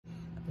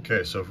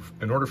Okay, so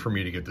in order for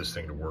me to get this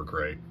thing to work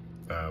right,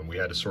 we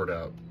had to sort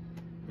out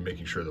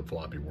making sure the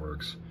floppy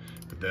works.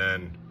 But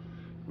then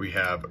we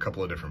have a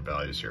couple of different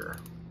values here.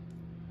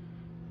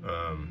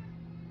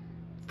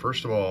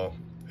 First of all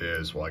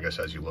is, well, I guess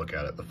as you look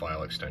at it, the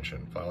file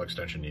extension. File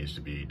extension needs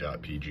to be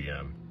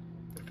 .pgm.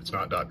 If it's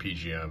not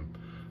 .pgm,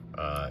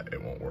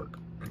 it won't work.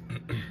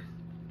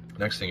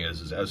 Next thing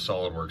is as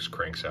SolidWorks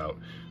cranks out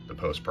the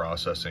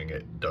post-processing,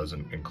 it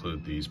doesn't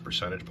include these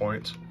percentage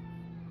points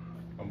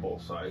on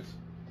both sides.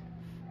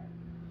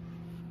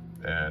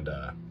 And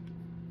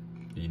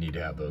you need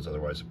to have those,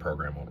 otherwise the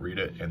program won't read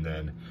it. And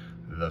then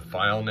the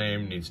file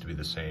name needs to be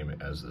the same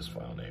as this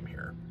file name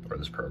here, or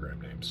this program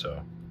name.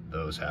 So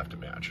those have to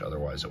match,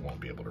 otherwise it won't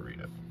be able to read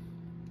it.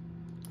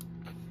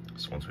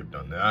 So once we've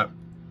done that,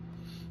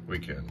 we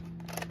can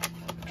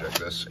eject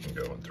this and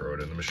go and throw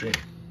it in the machine.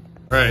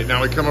 All right,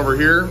 now we come over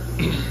here,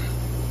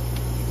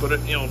 put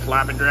it in the old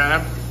floppy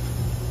drive,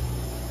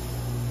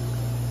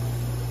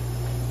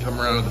 come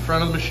around to the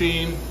front of the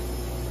machine.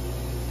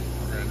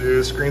 We're gonna do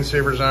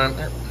screensavers on.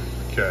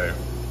 Okay,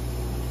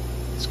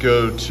 let's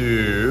go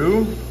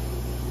to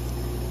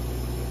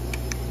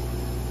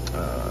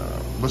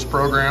list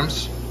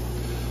programs.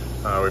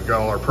 We've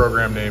got all our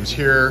program names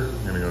here.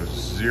 We're gonna go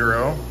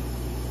 0,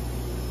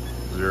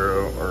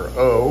 0 or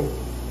O,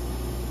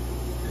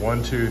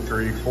 1, 2,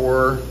 3,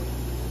 4,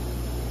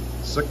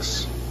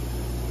 6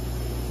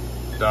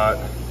 dot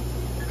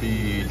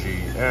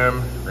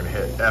PGM. We're gonna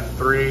hit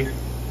F3.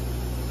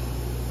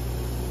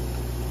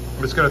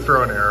 I'm just gonna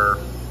throw an error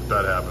if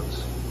that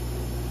happens.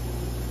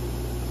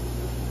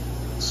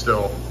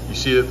 Still, you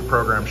see that the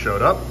program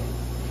showed up.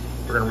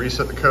 We're gonna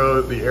reset the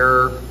code, the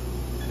error,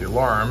 the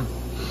alarm.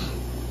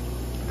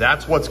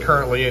 That's what's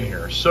currently in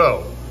here.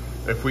 So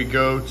if we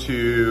go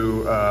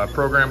to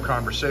program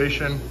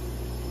conversation,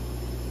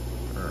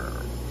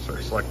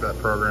 sorry, select that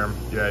program.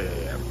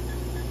 Yeah.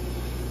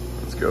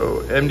 Let's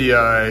go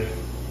MDI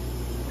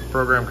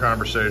program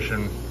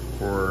conversation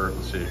for,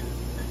 let's see,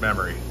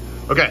 memory.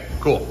 Okay,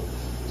 cool.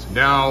 So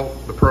now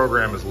the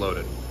program is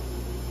loaded.